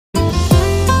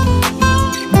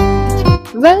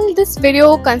Well, this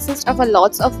video consists of a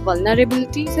lots of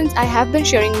vulnerability. Since I have been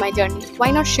sharing my journey, why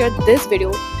not share this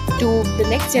video to the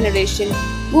next generation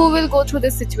who will go through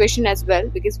this situation as well,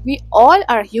 because we all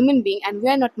are human being and we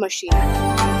are not machine.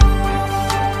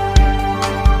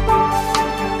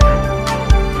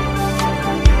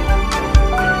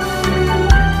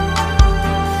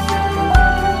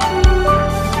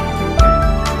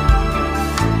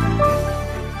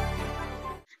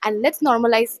 And let's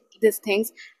normalize these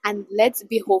things and let's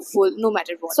be hopeful no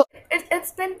matter what. So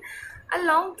it's been a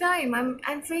long time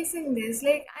I'm facing this.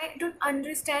 Like, I don't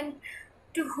understand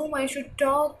to whom I should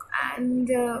talk and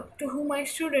to whom I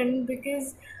shouldn't,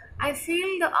 because I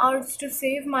feel the urge to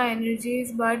save my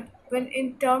energies, but when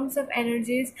in terms of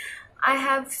energies I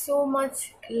have so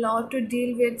much lot to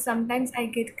deal with. Sometimes I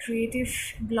get creative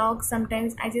blocks,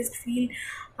 sometimes I just feel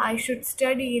I should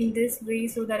study in this way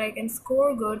so that I can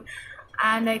score good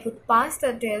and I could pass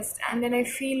the test. And then I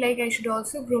feel like I should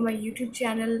also grow my YouTube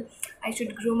channel, I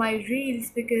should grow my reels,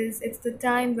 because it's the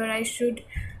time where I should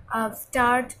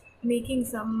start making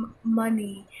some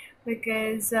money.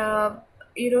 Because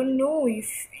you don't know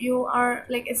if you are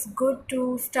like, it's good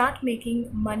to start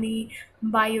making money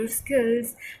by your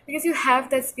skills, because you have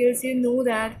that skills, you know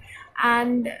that.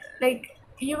 And like,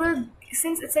 you will,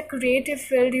 since it's a creative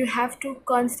field, you have to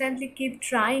constantly keep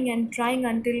trying and trying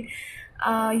until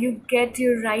you get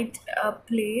your right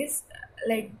place.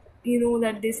 Like, you know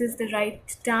that this is the right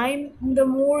time. The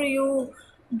more you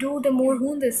do, the more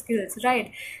hone the skills,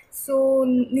 right? So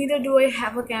neither do I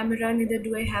have a camera, neither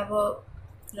do I have a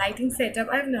lighting setup.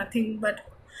 I have nothing, but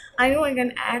I know I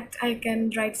can act, I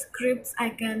can write scripts, I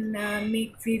can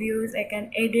make videos, I can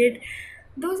edit.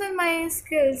 Those are my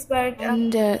skills. But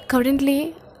and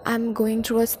currently I'm going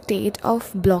through a state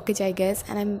of blockage, I guess,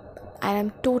 and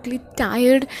I'm totally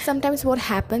tired. Sometimes what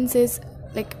happens is,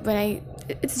 like,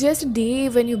 it's just a day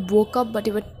when you woke up but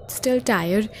you were still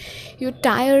tired. You're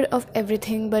tired of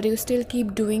everything but you still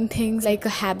keep doing things like a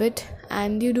habit,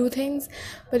 and you do things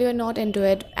but you're not into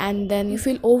it, and then you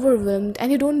feel overwhelmed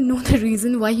and you don't know the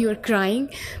reason why you're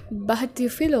crying, but you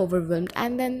feel overwhelmed,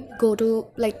 and then go to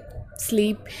like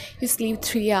sleep. You sleep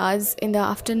 3 hours in the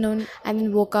afternoon and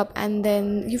then woke up and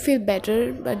then you feel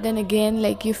better, but then again,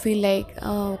 like, you feel like,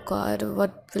 oh god,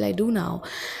 what will I do now?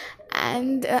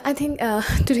 And I think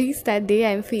today's that day.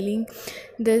 I'm feeling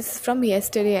this from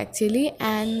yesterday actually,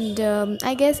 and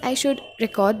I guess I should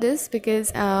record this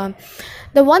because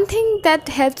the one thing that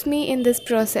helps me in this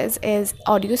process is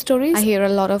audio stories. I hear a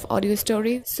lot of audio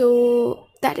stories, so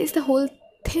that is the whole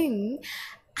thing.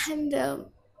 And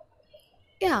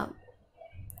yeah,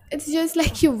 it's just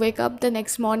like you wake up the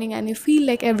next morning and you feel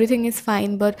like everything is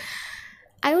fine, but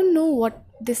I don't know what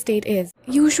this state is.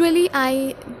 Usually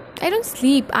I don't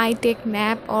sleep, I take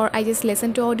nap, or I just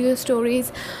listen to audio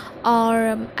stories,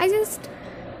 or I just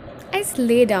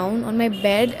lay down on my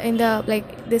bed in the,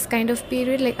 like, this kind of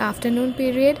period, like afternoon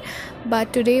period.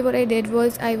 But today what I did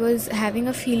was, I was having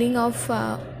a feeling of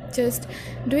just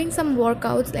doing some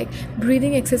workouts, like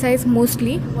breathing exercise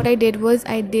mostly. What I did was,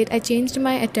 I changed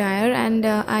my attire, and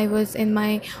I was in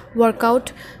my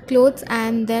workout clothes,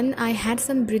 and then I had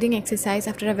some breathing exercise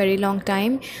after a very long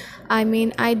time. I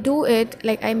mean, I do it,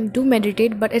 like, I do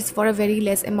meditate, but it's for a very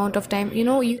less amount of time.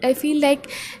 I feel like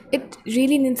it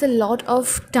really needs a lot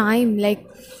of time. Like,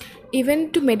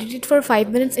 even to meditate for 5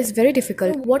 minutes is very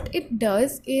difficult. What it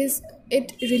does is,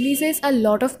 it releases a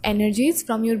lot of energies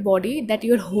from your body that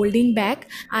you're holding back.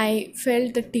 I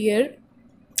felt the tear,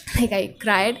 like I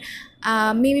cried,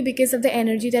 maybe because of the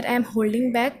energy that I am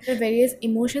holding back. The various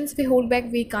emotions we hold back,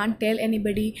 we can't tell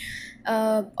anybody,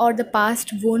 or the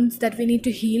past wounds that we need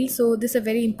to heal. So this is a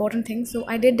very important thing. So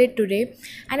I did it today,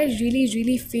 and I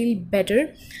really feel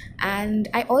better. And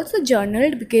I also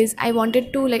journaled because I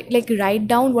wanted to like write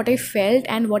down what I felt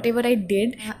and whatever I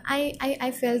did.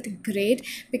 I felt great,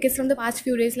 because from the past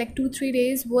few days, like 2-3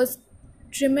 days, was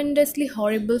tremendously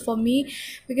horrible for me,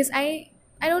 because I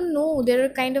don't know, there are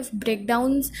kind of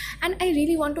breakdowns, and I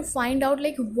really want to find out,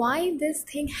 like, why this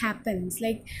thing happens.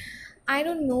 Like, I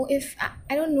don't know if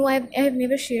I don't know, I have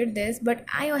never shared this, but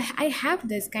I have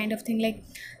this kind of thing. Like,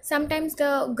 sometimes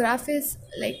the graph is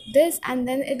like this and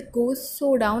then it goes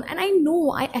so down, and I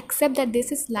know, I accept that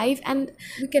this is life and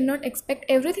we cannot expect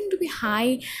everything to be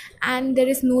high and there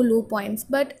is no low points.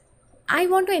 But I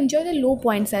want to enjoy the low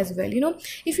points as well.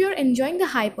 If you're enjoying the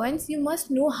high points, you must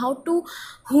know how to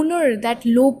honor that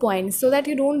low points, so that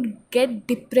you don't get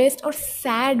depressed or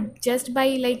sad just by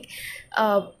like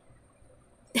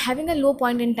having a low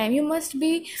point in time. You must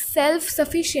be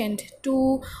self-sufficient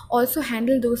to also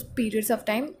handle those periods of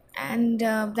time. and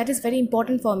that is very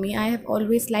important for me. I have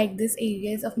always liked these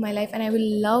areas of my life, and I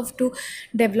will love to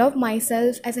develop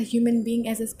myself as a human being,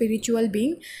 as a spiritual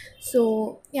being.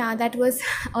 So yeah, that was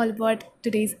all about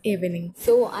today's evening.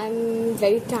 So I'm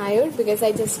very tired because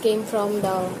I just came from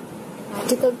the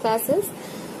practical classes,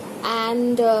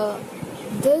 and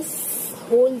this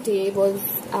whole day was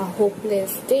a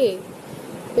hopeless day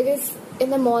because in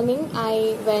the morning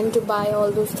I went to buy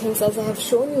all those things as I have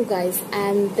shown you guys,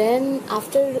 and then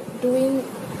after doing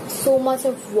so much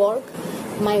of work,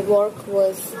 my work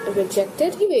was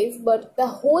rejected. Anyways, but the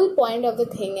whole point of the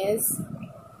thing is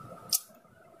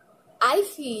I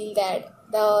feel that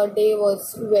the day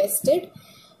was wasted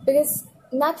because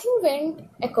nothing went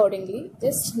accordingly,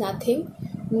 just nothing,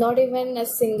 not even a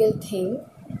single thing.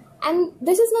 And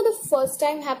this is not the first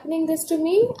time happening this to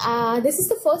me. This is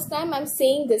the first time I'm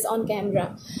saying this on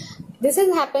camera. This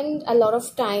has happened a lot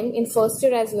of time in first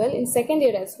year as well, in second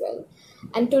year as well.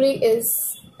 And today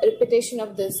is a repetition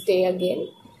of this day again.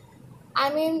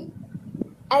 I mean,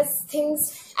 as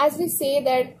we say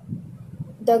that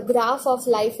the graph of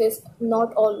life is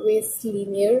not always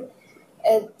linear,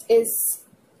 it is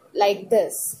like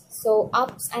this. So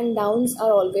ups and downs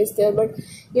are always there, but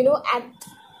at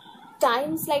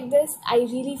times like this I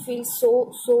really feel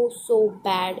so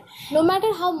bad. No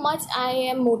matter how much I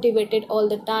am motivated all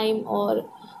the time, or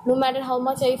no matter how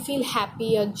much I feel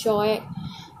happy or joy,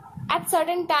 at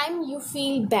certain time you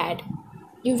feel bad.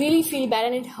 You really feel bad,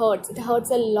 and it hurts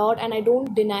a lot, and I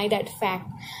don't deny that fact.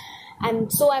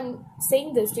 And so I'm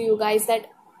saying this to you guys, that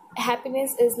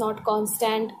happiness is not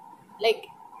constant. Like,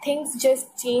 things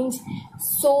just change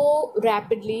so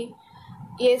rapidly.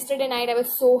 Yesterday night I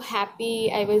was so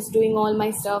happy, I was doing all my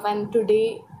stuff, and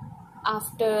today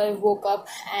after I woke up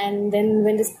and then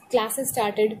when this classes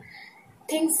started,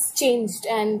 things changed,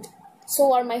 and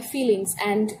so are my feelings.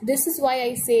 And this is why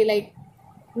I say, like,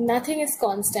 nothing is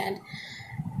constant.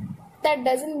 That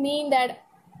doesn't mean that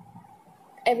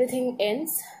everything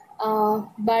ends,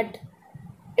 but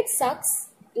it sucks.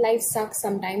 Life sucks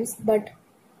sometimes, but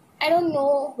I don't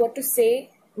know what to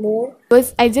say more.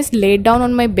 I just laid down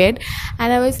on my bed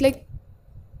and I was like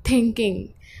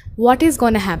thinking, what is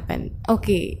gonna happen?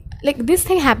 Okay, like, this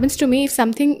thing happens to me. If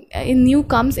something new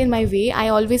comes in my way, I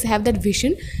always have that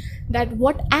vision that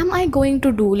what am I going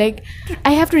to do. Like,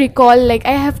 I have to recall, like,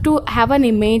 I have to have an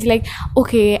image, like,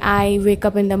 okay, I wake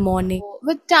up in the morning.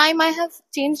 With time I have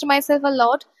changed myself a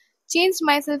lot, changed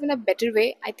myself in a better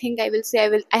way. I think I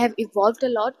have evolved a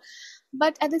lot.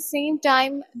 But at the same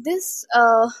time, this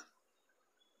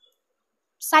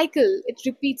cycle, it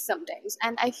repeats sometimes,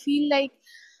 and I feel like,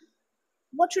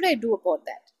 what should I do about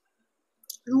that?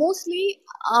 Mostly,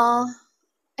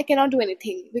 I cannot do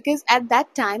anything because at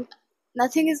that time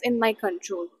nothing is in my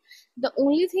control. The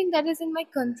only thing that is in my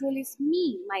control is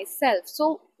me, myself.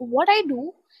 So what I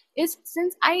do is,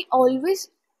 since I always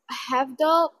have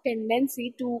the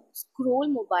tendency to scroll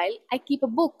mobile, I keep a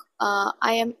book.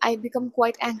 I become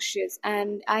quite anxious,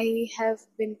 and I have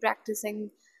been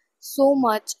practicing so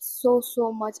much, so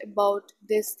much about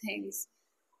these things,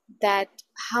 that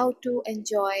how to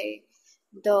enjoy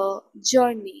the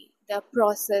journey, the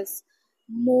process,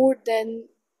 more than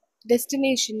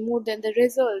destination, more than the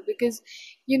result. Because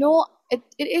it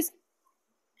is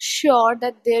sure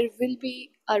that there will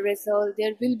be a result,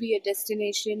 there will be a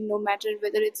destination, no matter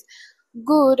whether it's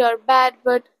good or bad.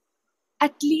 But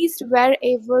at least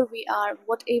wherever we are,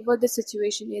 whatever the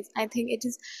situation is, I think it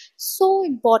is so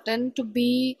important to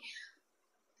be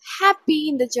happy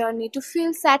in the journey, to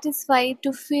feel satisfied,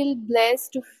 to feel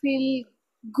blessed, to feel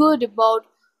good about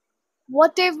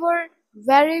whatever,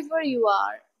 wherever you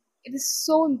are. It is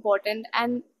so important,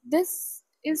 and this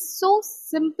is so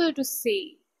simple to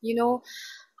say.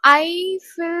 I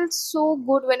feel so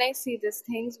good when I see these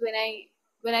things,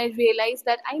 when I realize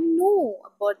that I know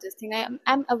about this thing,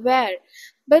 I'm aware.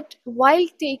 But while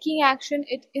taking action,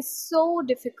 it is so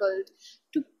difficult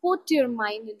to put your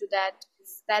mind into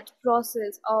that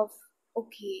process of,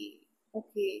 okay,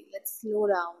 okay, let's slow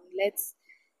down,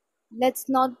 let's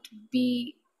not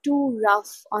be too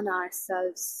rough on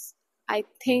ourselves. I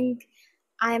think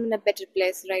I am in a better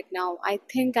place right now. I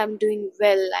think I'm doing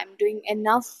well. I'm doing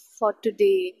enough for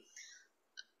today.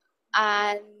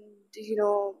 And,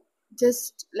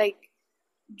 just like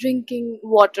drinking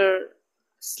water,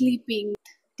 sleeping,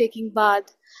 taking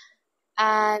bath,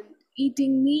 and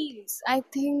eating meals. I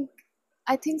think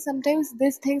sometimes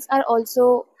these things are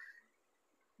also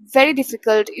very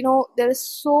difficult. There is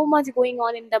so much going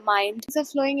on in the mind. Things are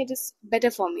flowing, it is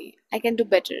better for me, I can do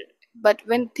better. But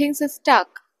when things are stuck,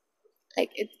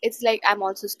 like, it's like I'm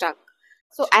also stuck.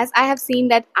 So as I have seen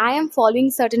that I am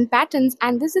following certain patterns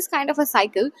and this is kind of a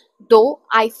cycle, though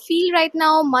I feel right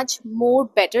now much more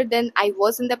better than I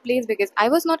was in the place because I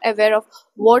was not aware of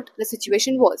what the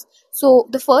situation was. So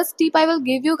the first tip I will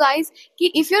give you guys,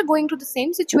 ki if you're going through the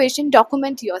same situation,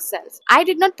 document yourself. I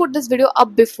did not put this video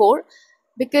up before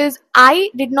because I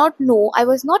did not know, I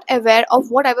was not aware of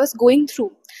what I was going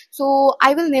through. So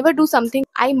I will never do something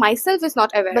I myself is not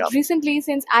aware of. Recently,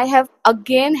 since I have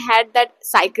again had that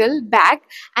cycle back,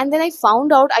 and then I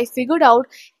found out, I figured out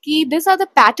ki these are the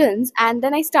patterns, and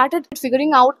then I started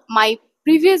figuring out my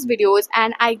previous videos,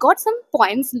 and I got some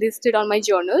points listed on my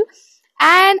journal,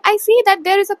 and I see that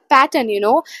there is a pattern,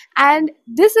 and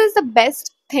this is the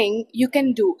best thing you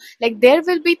can do. Like there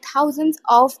will be thousands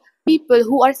of people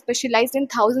who are specialized in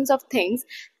thousands of things,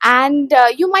 and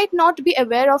you might not be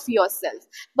aware of yourself,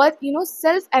 but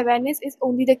self awareness is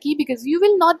only the key because you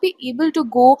will not be able to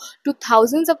go to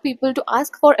thousands of people to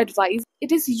ask for advice.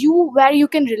 It is you where you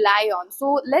can rely on.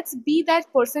 So let's be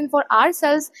that person for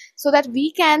ourselves so that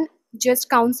we can just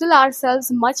counsel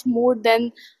ourselves much more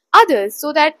than others,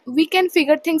 so that we can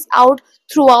figure things out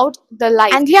throughout the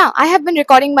life. And yeah, I have been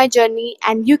recording my journey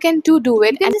and you can too do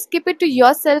it. You can just keep it to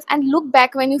yourself and look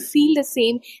back when you feel the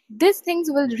same. These things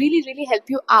will really help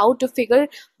you out to figure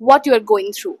what you are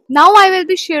going through. Now I will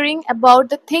be sharing about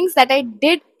the things that I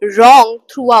did wrong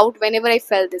throughout whenever I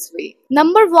felt this way.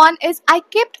 Number one is I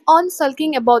kept on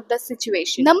sulking about the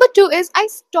situation. Number two is I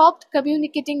stopped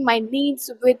communicating my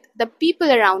needs with the people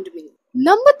around me.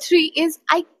 Number three is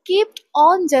I kept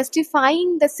on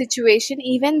justifying the situation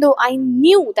even though I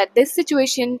knew that this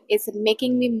situation is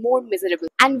making me more miserable.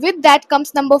 And with that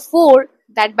comes number four,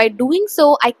 that by doing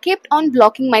so, I kept on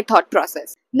blocking my thought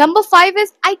process. Number five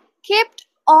is I kept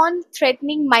on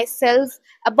threatening myself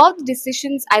about the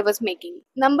decisions I was making.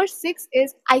 Number six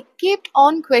is I kept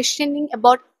on questioning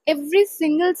about every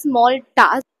single small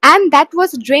task, and that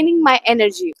was draining my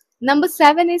energy. Number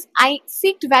seven is I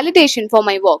seeked validation for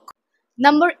my work.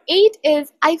 Number eight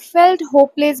is I felt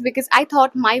hopeless because I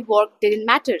thought my work didn't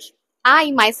matter.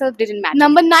 I myself didn't matter.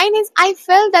 Number nine is I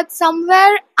felt that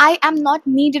somewhere I am not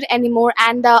needed anymore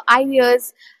and the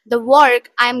ideas, the work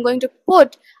I am going to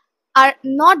put are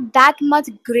not that much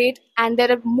great, and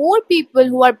there are more people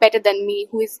who are better than me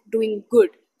who is doing good.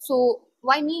 So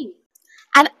why me?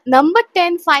 And number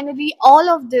 10, finally, all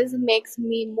of this makes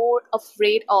me more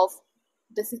afraid of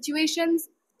the situations,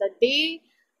 the day,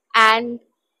 and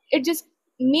it just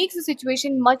makes the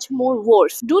situation much more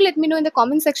worse. Do let me know in the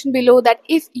comment section below that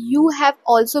if you have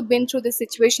also been through this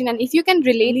situation and if you can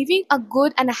relate. Living a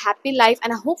good and a happy life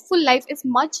and a hopeful life is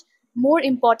much more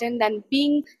important than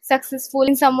being successful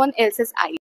in someone else's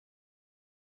eyes.